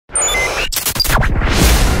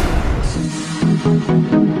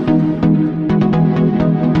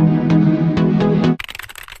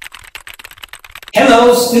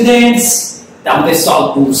students! Então,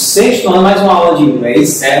 pessoal, do sexto ano, mais uma aula de inglês,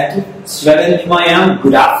 certo? Se estiver vendo de manhã,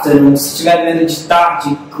 good afternoon. Se estiver vendo de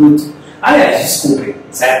tarde, good... Aliás, desculpem,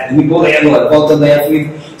 certo? Me bolei agora, voltando aí a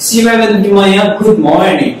fluir. Se estiver vendo de manhã, good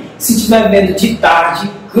morning. Se estiver vendo de tarde,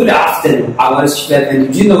 good afternoon. Agora, se estiver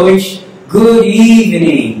vendo de noite, good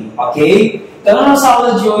evening, ok? Então, na nossa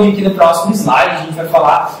aula de hoje, aqui no próximo slide,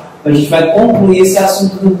 a gente vai concluir esse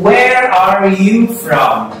assunto do Where are you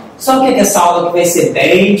from? Só que essa aula aqui vai ser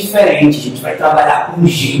bem diferente. A gente vai trabalhar com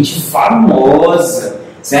gente famosa,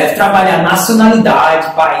 certo? Trabalhar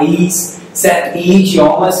nacionalidade, país, certo? E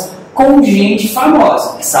idiomas com gente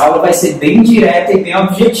famosa. Essa aula vai ser bem direta e bem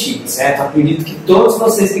objetiva, certo? Acredito que todos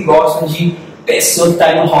vocês que gostam de pessoas que estão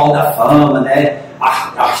aí no hall da fama, né?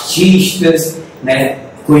 Artistas, né?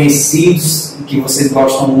 Conhecidos, que vocês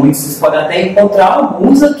gostam muito, vocês podem até encontrar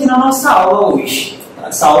alguns aqui na nossa aula hoje.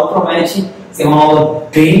 Essa aula promete ser uma aula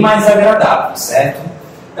bem mais agradável, certo?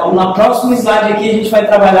 Então, no próximo slide aqui, a gente vai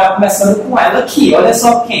trabalhar começando com ela aqui. Olha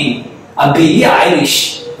só quem? A Billie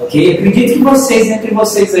Eilish, ok? Acredito que vocês, entre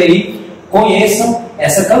vocês aí, conheçam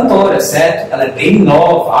essa cantora, certo? Ela é bem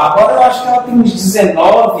nova. Agora eu acho que ela tem uns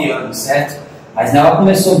 19 anos, certo? Mas ela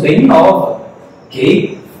começou bem nova,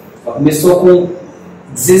 ok? Ela começou com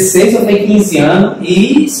 16 ou 15 anos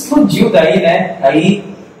e explodiu daí, né? Aí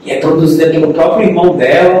é produzida pelo próprio irmão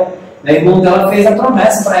dela. O irmão dela fez a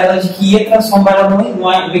promessa para ela de que ia transformar ela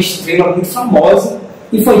numa estrela muito famosa.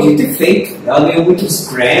 E foi dito e feito. Ela ganhou muitos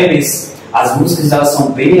Grammys. As músicas dela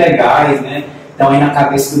são bem legais, né? Estão aí na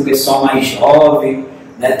cabeça do pessoal mais jovem.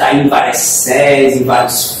 Né? Tá em várias séries, em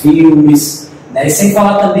vários filmes. Né? E sem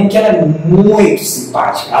falar também que ela é muito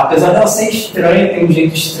simpática. Apesar dela ser estranha, tem um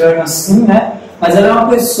jeito estranho assim, né? Mas ela é uma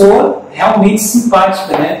pessoa realmente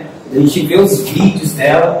simpática, né? A gente vê os vídeos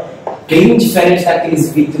dela, bem diferente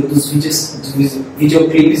daqueles vídeos, dos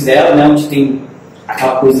videoclipes dela, né? Onde tem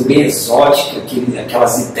aquela coisa bem exótica,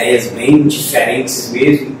 aquelas ideias bem diferentes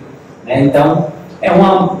mesmo, né? Então,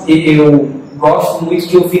 eu gosto muito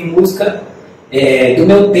de ouvir música do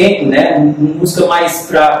meu tempo, né? Música mais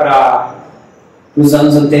para os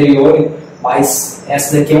anos anteriores. Mas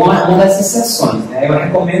essa daqui é uma das exceções, né? Eu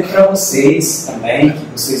recomendo para vocês também, que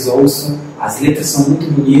vocês ouçam. As letras são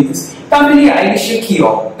muito bonitas. Então, a Billie Eilish aqui,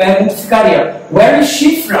 ó. Pergunta ficaria, where is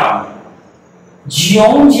she from? De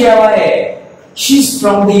onde ela é? She's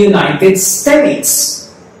from the United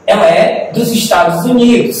States. Ela é dos Estados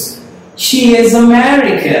Unidos. She is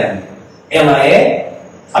American. Ela é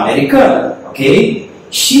americana, ok?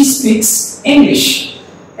 She speaks English.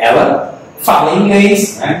 Ela fala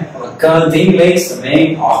inglês, né? Ela canta em inglês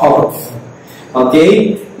também, óbvio.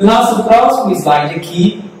 Ok? No nosso próximo slide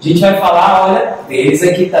aqui, a gente vai falar, olha, deles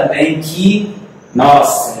aqui também que,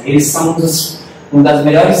 nossa, eles são uma das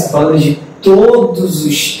melhores bandas de todos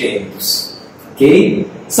os tempos. Ok?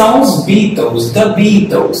 São os Beatles, The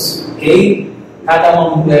Beatles. Ok?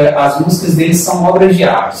 As músicas deles são obras de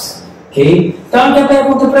arte. Ok? Então, aqui a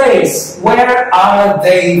pergunta para eles: where are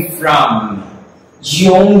they from?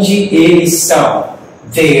 De onde eles são?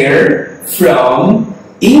 They're from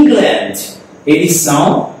England. Eles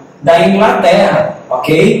são da Inglaterra,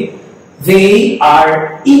 ok? They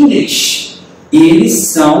are English. Eles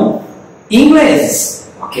são ingleses,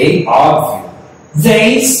 ok? Óbvio.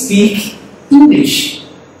 They speak English.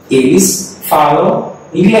 Eles falam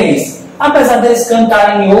inglês. Apesar deles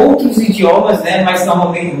cantarem em outros idiomas, né? Mas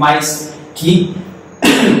normalmente mais que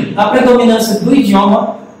a predominância do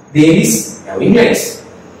idioma deles é o inglês,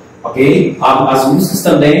 ok? As músicas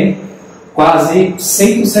também, quase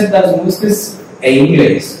 100% das músicas é em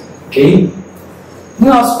inglês, ok? No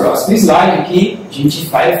nosso próximo slide aqui, a gente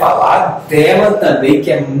vai falar dela também,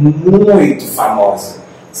 que é muito famosa,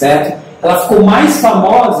 certo? Ela ficou mais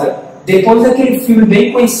famosa depois daquele filme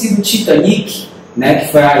bem conhecido, Titanic, né?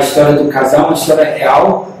 Que foi a história do casal, uma história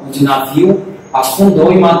real, onde o navio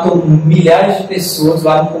afundou e matou milhares de pessoas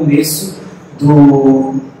lá no começo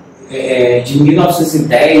de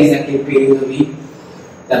 1910, naquele período ali,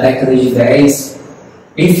 da década de 10.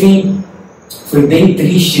 Enfim, foi bem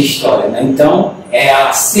triste a história, né? Então, é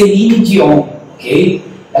a Celine Dion, ok?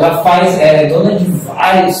 Ela é dona de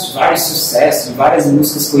vários sucessos, várias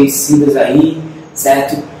músicas conhecidas aí,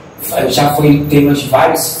 certo? Já foi tema de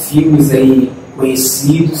vários filmes aí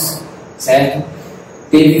conhecidos, certo?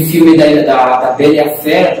 Teve filme da Bela e a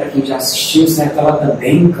Fera, para quem já assistiu, certo? Ela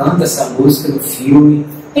também canta essa música no filme.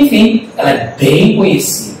 Enfim, ela é bem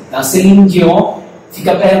conhecida. Na Celine Dion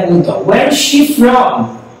fica a pergunta, where is she from?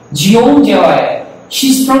 De onde ela é?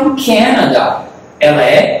 She's from Canada. Ela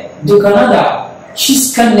é do Canadá.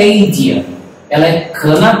 She's Canadian. Ela é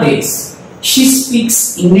canadense. She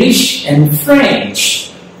speaks English and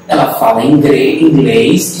French. ela fala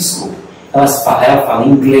inglês, desculpa. Ela fala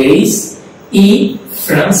inglês e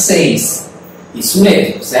francês. Isso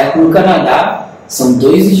mesmo, certo? No Canadá, são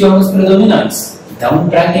 2 idiomas predominantes. Então,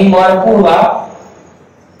 para quem mora por lá,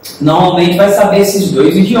 normalmente vai saber esses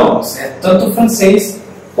 2 idiomas, certo? Tanto o francês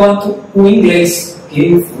quanto o inglês,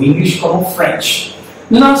 okay? O English como o French.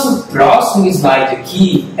 No nosso próximo slide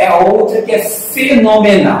aqui, é outra que é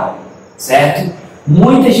fenomenal, certo?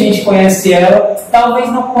 Muita gente conhece ela,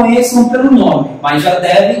 talvez não conheçam pelo nome, mas já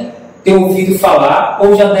devem ter ouvido falar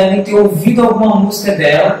ou já devem ter ouvido alguma música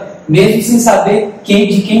dela, mesmo sem saber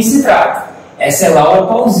de quem se trata. Essa é Laura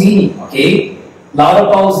Pausini, ok? Laura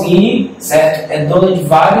Pausini, certo? É dona de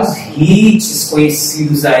vários hits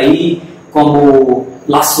conhecidos aí, como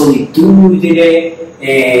La Solitude,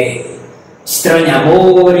 Estranho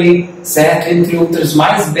Amore, certo? Entre outras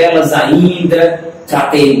mais belas ainda,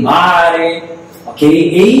 Tratei Mare, ok?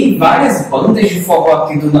 E várias bandas de forró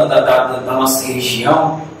aqui da nossa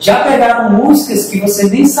região já pegaram músicas que você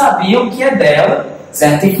nem sabia o que é dela,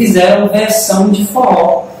 certo? E fizeram versão de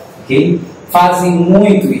forró, ok? Fazem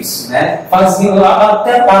muito isso, né?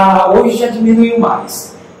 Até hoje já diminuiu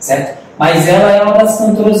mais, certo? Mas ela é uma das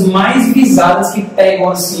cantoras mais visadas que pegam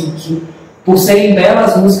assim, que por serem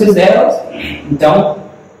belas as músicas delas, então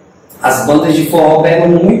as bandas de forró pegam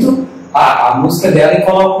muito a música dela e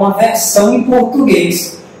colocam uma versão em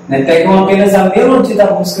português, né? Pegam apenas a melodia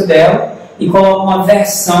da música dela e colocam uma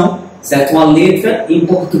versão, certo? Uma letra em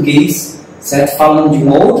português, certo? Falando de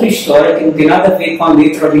uma outra história que não tem nada a ver com a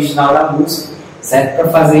letra original da música, certo? Para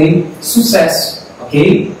fazerem sucesso,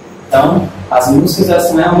 ok? Então, as músicas elas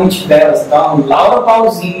são realmente belas. Então, Laura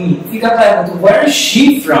Pausini, fica a pergunta, where is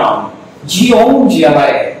she from? De onde ela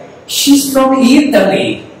é? She's from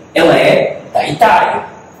Italy. Ela é da Itália.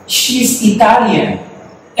 She's Italian.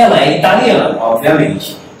 Ela é italiana,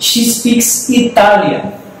 obviamente. She speaks Italian.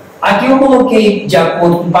 Aqui eu coloquei de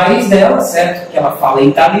acordo com o país dela, certo? Que ela fala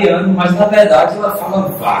italiano, mas na verdade ela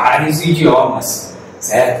fala vários idiomas,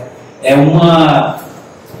 certo? É uma,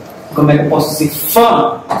 como é que eu posso dizer,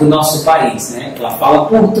 fã do nosso país, né? Ela fala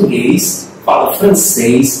português, fala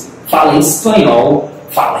francês, fala espanhol,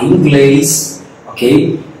 fala inglês,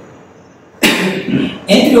 ok?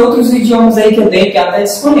 Entre outros idiomas aí que eu dei que até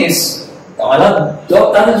desconheço. Então ela é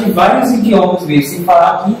dotada de vários idiomas mesmo, sem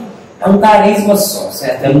falar que é um carisma só,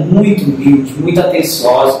 certo? É muito humilde, muito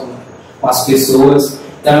atenciosa com as pessoas.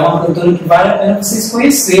 Então é uma cantora que vale a pena vocês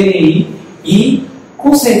conhecerem aí. E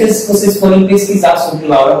com certeza, se vocês forem pesquisar sobre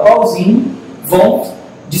Laura Pausini, vão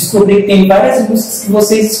descobrir que tem várias músicas que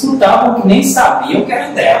vocês escutavam que nem sabiam que era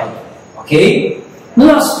dela, ok? No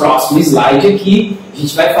nosso próximo slide aqui, a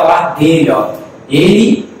gente vai falar dele, ó.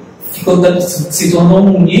 Ele se tornou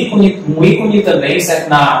um ícone também, certo?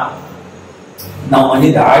 Na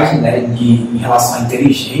humanidade, né? Em relação à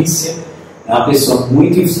inteligência. É uma pessoa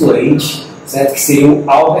muito influente, certo? Que seria o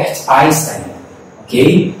Albert Einstein,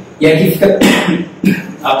 ok? E aqui fica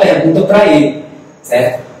a pergunta para ele,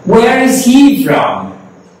 certo? Where is he from?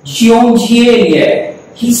 De onde ele é?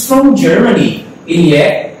 He's from Germany. Ele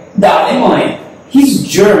é da Alemanha. He's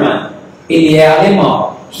German. Ele é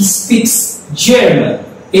alemão. He speaks German.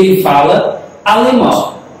 Ele fala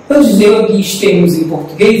alemão. Eu usei aqui os termos em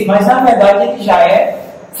português, mas na verdade ele já é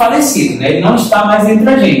falecido, né? Ele não está mais entre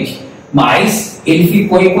a gente. Mas ele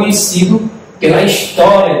ficou reconhecido pela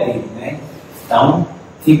história dele, né? Então,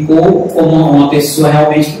 ficou como uma pessoa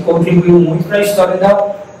realmente que contribuiu muito para a história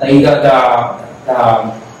da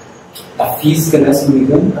física, né? Se não me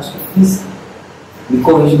engano, acho que é física. Me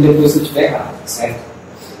corrija depois se eu estiver errado, certo?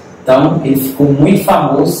 Então, ele ficou muito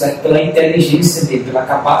famoso, certo? Pela inteligência dele, pela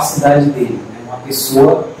capacidade dele, né? Uma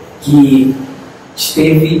pessoa que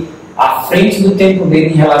esteve à frente do tempo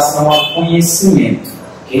dele em relação ao conhecimento,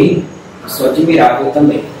 ok? Pessoa admirável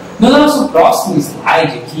também. No nosso próximo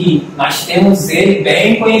slide aqui, nós temos ele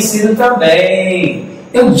bem conhecido também,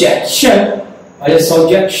 é o Jack Chan. Olha só, o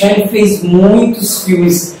Jack Chan fez muitos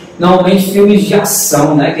filmes, normalmente filmes de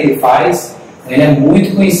ação, né, que ele faz. Ele é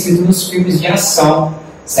muito conhecido nos filmes de ação,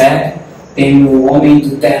 certo? Tem o Homem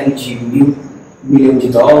do Terno de $1 milhão,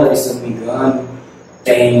 se eu não me engano.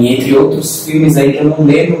 Tem, entre outros filmes aí que eu não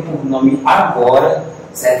lembro por nome agora,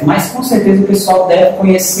 certo? Mas com certeza o pessoal deve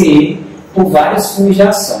conhecer ele por vários filmes de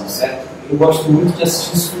ação, certo? Eu gosto muito de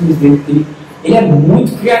assistir os filmes dele, porque ele é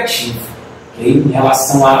muito criativo, okay? Em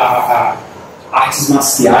relação a artes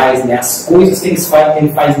marciais, né? As coisas que ele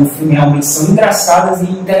faz no filme realmente são engraçadas e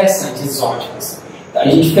interessantes, exóticas. Então a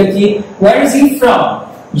gente fica aqui, where is he from?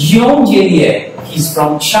 De onde ele é? He's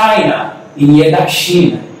from China. Ele é da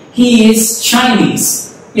China. He is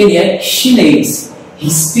Chinese. Ele é chinês. He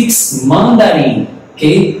speaks Mandarin.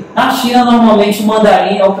 ok? Na China, normalmente, o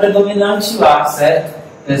mandarim é o predominante lá, certo?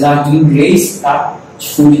 Apesar do inglês estar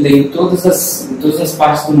difundido em todas as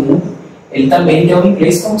partes do mundo, ele também tem o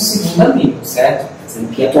inglês como segunda língua, certo? Sendo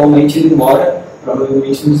que atualmente ele mora,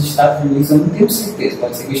 provavelmente, nos Estados Unidos, eu não tenho certeza,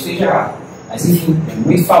 pode ser que eu esteja errado. Mas enfim, é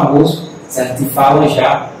muito famoso, certo? E fala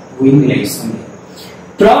já o inglês também.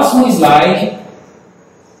 Próximo slide,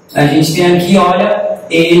 a gente tem aqui, olha,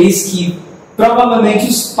 eles que provavelmente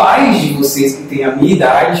os pais de vocês que têm a minha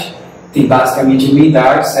idade, tem basicamente a minha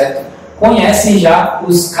idade, certo? Conhecem já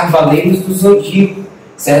os Cavaleiros do Zodíaco,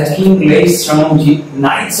 certo? Que em inglês chamam de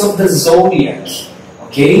Knights of the Zodiac,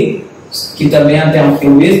 ok? Que também até tem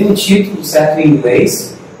o mesmo título, certo? Em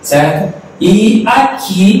inglês, certo? E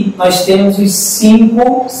aqui nós temos os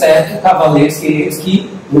 5, certo? Cavaleiros guerreiros que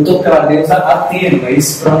lutam pela deusa Atena.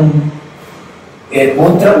 Eles foram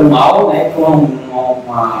contra o mal, né? Para um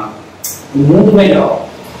mundo melhor.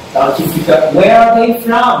 Então aqui fica, where are they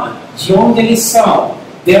from? De onde eles são?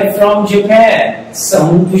 They're from Japan.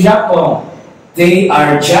 São do Japão. They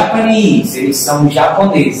are Japanese. Eles são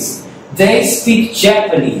japoneses. They speak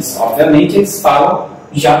Japanese. Obviamente eles falam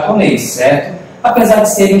japonês, certo? Apesar de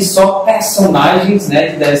serem só personagens, né,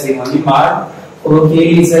 de desenho animado, coloquei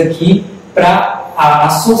eles aqui para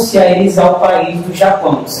associar eles ao país do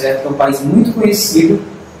Japão, certo? Que é um país muito conhecido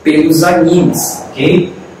pelos animes,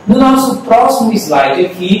 ok? No nosso próximo slide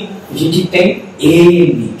aqui, a gente tem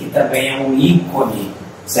ele, que também é um ícone,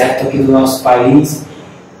 certo? Aqui do nosso país.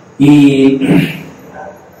 E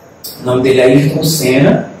o nome dele é Ayrton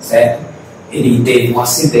Senna, certo? Ele teve um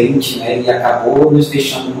acidente, né? Ele acabou nos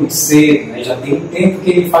deixando muito cedo, né? Já tem um tempo que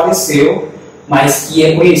ele faleceu, mas que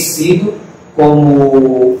é conhecido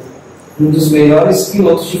como um dos melhores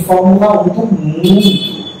pilotos de Fórmula 1 do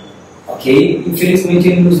mundo, ok? Infelizmente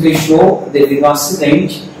ele nos deixou devido a um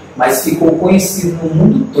acidente, mas ficou conhecido no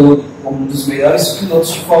mundo todo como um dos melhores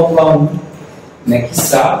pilotos de Fórmula 1, né?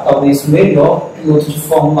 Quiçá, talvez o melhor piloto de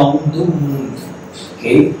Fórmula 1 do mundo,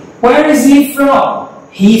 ok? Where is he from?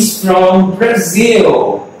 He's from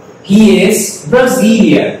Brazil. He is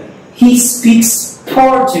Brazilian. He speaks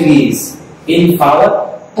Portuguese. Ele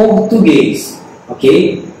fala português,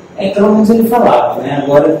 ok? Pelo menos ele falava, né?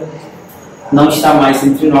 Agora não está mais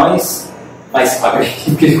entre nós, mas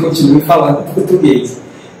acredito que ele continue falando português,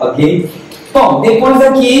 ok? Bom, depois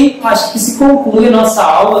daqui, acho que se conclui a nossa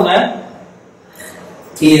aula, né?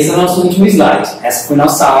 E esse é o nosso último slide. Essa foi a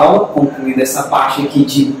nossa aula, concluindo essa parte aqui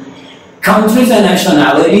de Countries and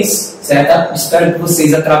Nationalities, certo? Espero que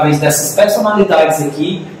vocês, através dessas personalidades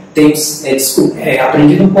aqui, tenham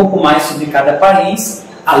aprendido um pouco mais sobre cada país,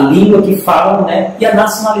 a língua que falam, né? E a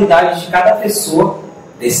nacionalidade de cada pessoa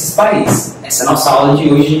desses países. Essa é a nossa aula de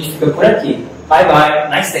hoje, a gente fica por aqui. Bye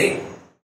bye, nice day!